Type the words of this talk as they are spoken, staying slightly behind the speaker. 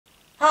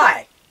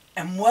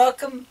and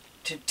welcome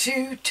to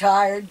Two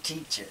Tired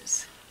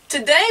Teachers.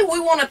 Today we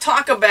want to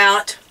talk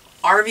about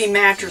RV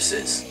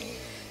mattresses.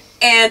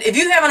 And if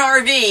you have an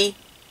RV,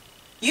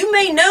 you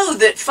may know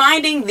that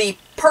finding the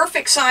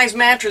perfect size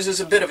mattress is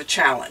a bit of a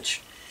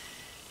challenge.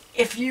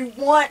 If you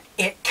want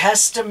it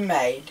custom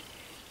made,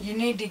 you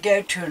need to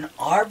go to an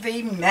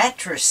RV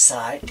mattress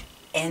site,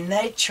 and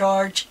they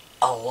charge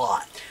a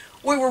lot.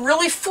 We were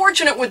really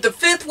fortunate with the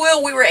fifth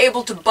wheel. We were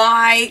able to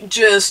buy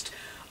just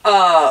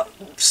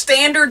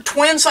standard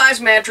twin size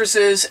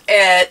mattresses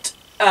at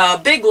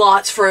Big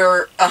Lots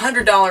for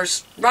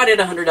 $100, right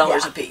at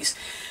 $100 a piece.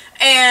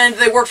 And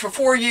they worked for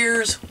 4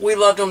 years. We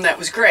loved them. That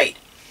was great.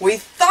 We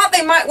thought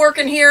they might work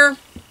in here,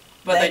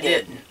 but they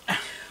didn't.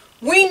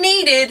 We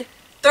needed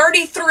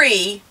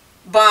 33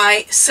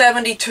 by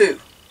 72.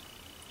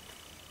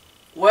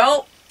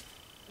 Well,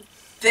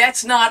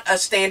 that's not a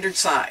standard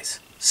size.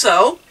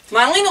 So,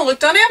 MiLena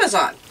looked on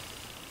Amazon.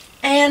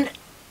 And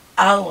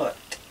I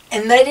looked,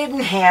 and they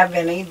didn't have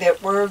any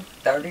that were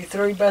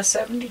 33 by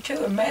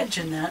 72,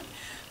 imagine that.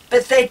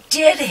 But they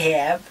did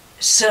have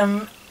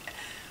some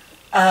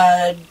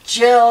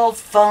gel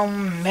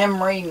foam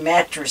memory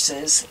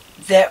mattresses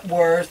that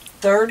were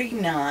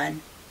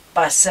 39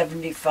 by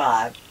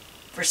 75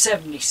 for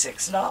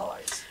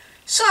 $76.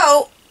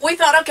 So, we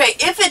thought, okay,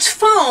 if it's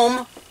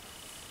foam,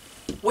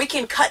 we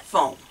can cut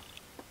foam.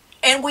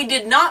 And we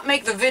did not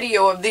make the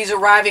video of these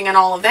arriving and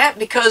all of that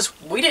because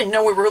we didn't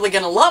know we were really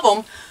going to love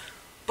them.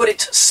 But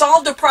it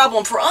solved a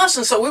problem for us,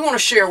 and so we want to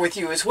share with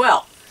you as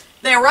well.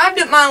 They arrived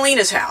at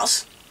MiLena's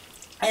house.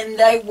 And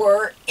they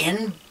were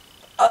in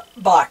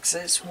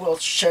boxes. We'll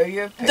show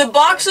you a picture. The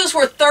boxes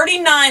were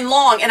 39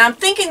 long, and I'm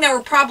thinking they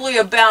were probably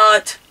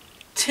about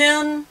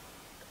 10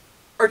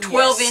 or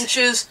 12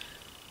 inches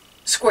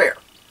square.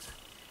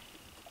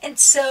 And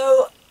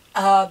so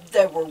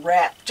they were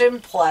wrapped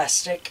in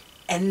plastic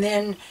and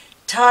then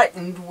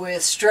tightened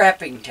with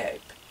strapping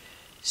tape.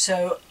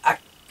 So I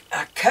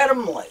cut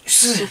them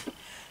loose,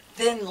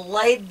 then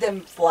laid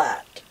them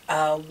flat,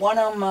 one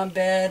on my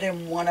bed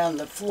and one on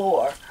the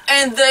floor.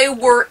 And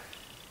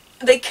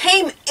they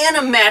came in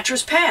a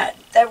mattress pad.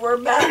 They were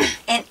about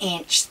an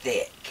inch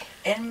thick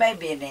and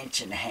maybe an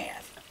inch and a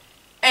half.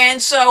 And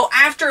so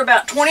after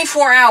about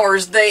 24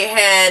 hours, they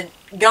had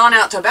gone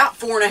out to about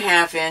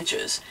 4.5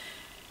 inches.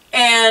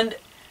 And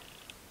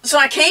so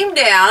I came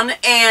down,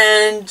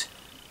 and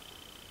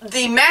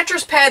the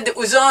mattress pad that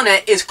was on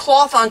it is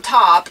cloth on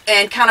top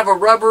and kind of a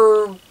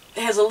rubber,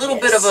 has a little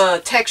bit of a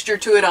texture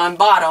to it on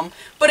bottom,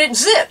 but it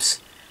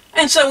zips.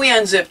 And so we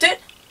unzipped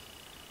it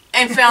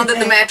and found that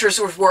the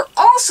mattresses were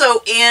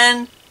also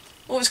in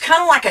what was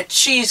kind of like a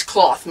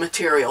cheesecloth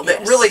material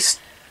that really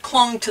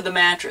clung to the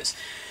mattress.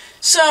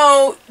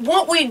 So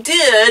what we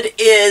did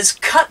is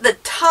cut the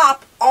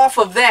top off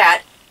of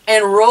that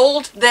and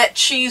rolled that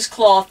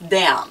cheesecloth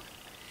down.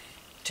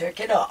 Took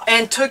it off.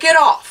 And took it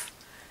off.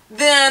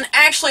 Then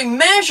actually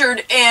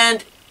measured,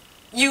 and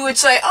you would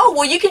say, oh,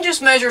 well, you can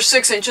just measure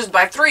 6 inches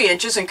by 3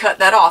 inches and cut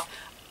that off.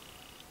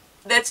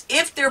 That's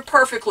if they're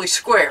perfectly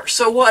square.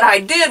 So what I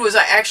did was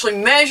I actually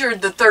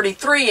measured the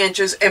 33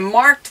 inches and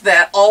marked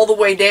that all the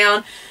way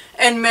down,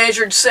 and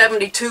measured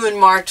 72 and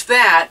marked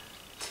that.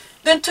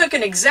 Then took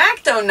an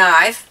X-Acto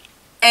knife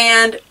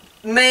and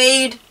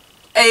made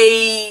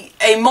a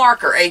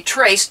marker, a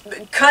trace,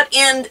 cut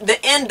in the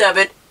end of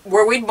it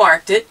where we'd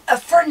marked it. A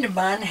friend of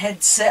mine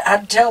had said,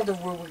 I told her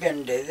we were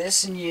going to do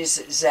this and use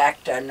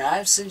X-Acto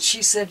knives, and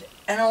she said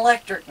an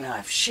electric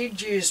knife. She'd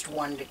used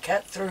one to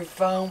cut through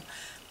foam,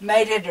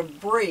 made it a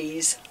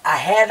breeze. I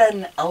had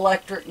an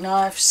electric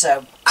knife,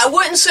 so I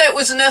wouldn't say it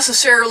was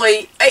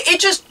necessarily,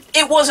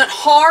 it wasn't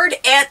hard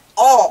at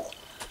all,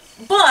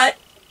 but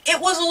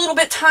it was a little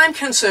bit time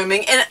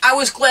consuming, and I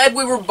was glad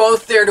we were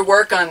both there to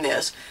work on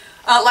this.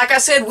 Like I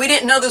said, we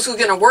didn't know this was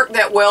going to work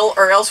that well,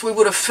 or else we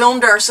would have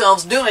filmed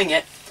ourselves doing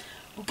it.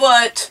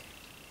 But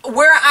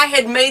where I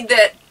had made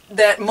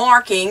that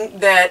marking,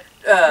 that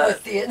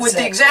with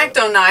the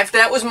X-Acto knife,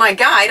 that was my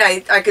guide.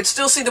 I could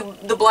still see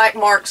the black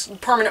marks,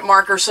 permanent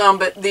marker some,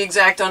 but the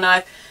X-Acto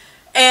knife.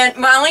 And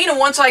MiLena,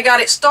 once I got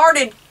it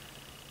started,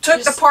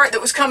 took the part that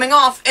was coming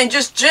off and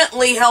just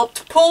gently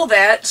helped pull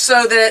that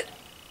so that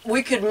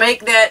we could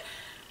make that.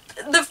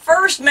 The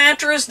first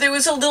mattress, there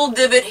was a little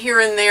divot here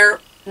and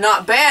there,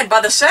 not bad. By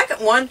the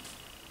second one,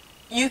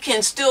 you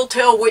can still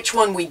tell which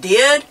one we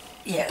did,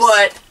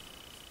 but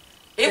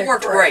it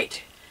worked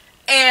great.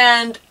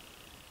 And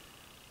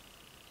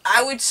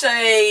I would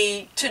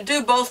say to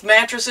do both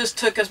mattresses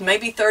took us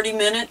maybe 30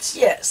 minutes.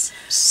 Yes.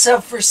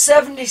 So for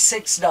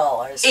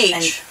 $76 each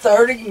and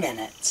 30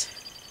 minutes.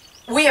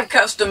 We have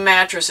custom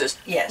mattresses.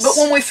 Yes. But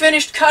when we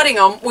finished cutting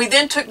them, we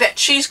then took that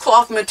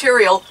cheesecloth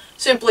material,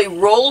 simply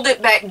rolled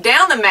it back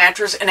down the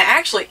mattress, and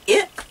actually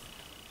it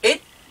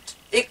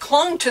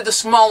clung to the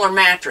smaller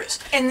mattress.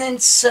 And then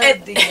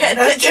sewed the end.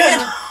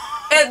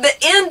 At the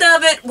end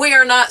of it, we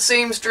are not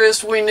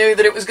seamstress. We knew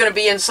that it was going to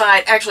be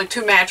inside, actually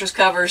 2 mattress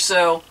covers,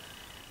 so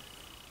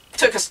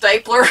took a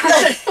stapler,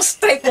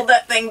 stapled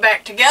that thing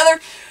back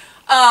together.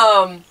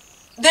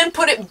 then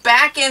put it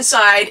back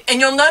inside, and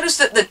you'll notice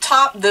that the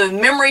top, the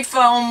memory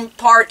foam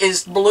part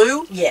is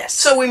blue. Yes.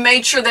 So we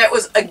made sure that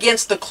was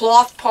against the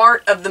cloth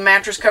part of the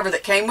mattress cover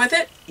that came with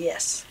it.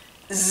 Yes.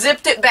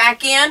 Zipped it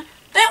back in.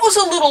 That was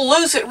a little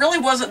loose. It really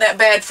wasn't that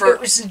bad for...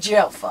 It was the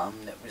gel foam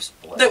that was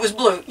blue. That was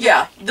blue,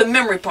 yeah. The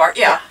memory part,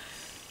 yeah.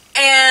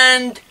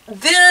 And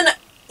then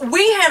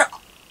we had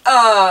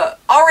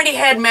already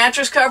had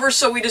mattress covers,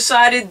 so we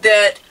decided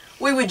that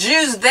we would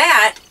use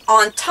that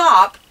on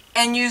top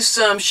and use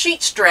some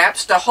sheet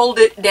straps to hold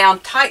it down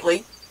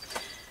tightly.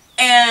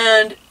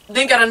 And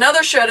then got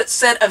another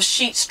set of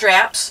sheet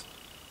straps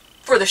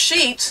for the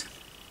sheets.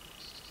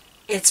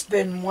 It's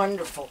been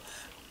wonderful.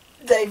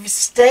 They've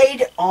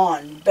stayed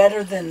on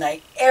better than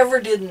they ever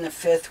did in the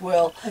fifth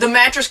wheel. The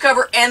mattress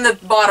cover and the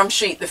bottom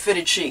sheet, the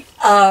fitted sheet.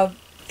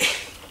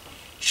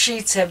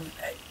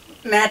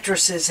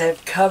 Mattresses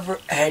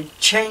had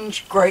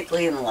changed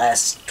greatly in the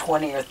last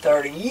 20 or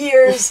 30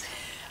 years.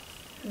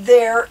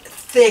 They're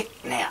thick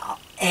now,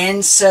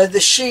 and so the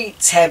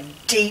sheets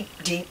have deep,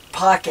 deep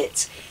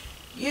pockets.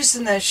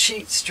 Using those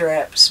sheet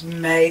straps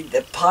made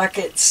the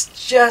pockets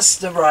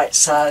just the right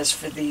size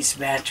for these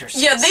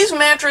mattresses. Yeah, these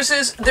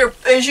mattresses,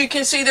 as you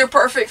can see, they're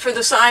perfect for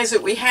the size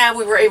that we have.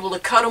 We were able to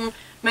cut them,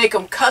 make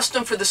them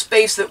custom for the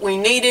space that we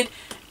needed,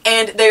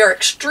 and they are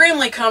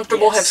extremely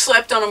comfortable. Yes. Have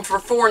slept on them for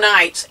 4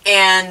 nights,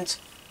 and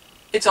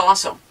it's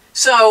awesome.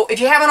 So if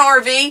you have an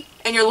RV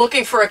and you're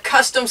looking for a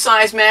custom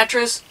size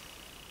mattress,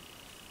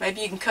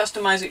 maybe you can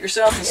customize it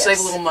yourself and save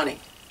a little money.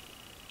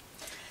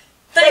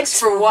 Thanks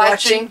for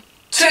watching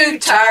Two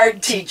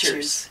Tired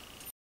Teachers.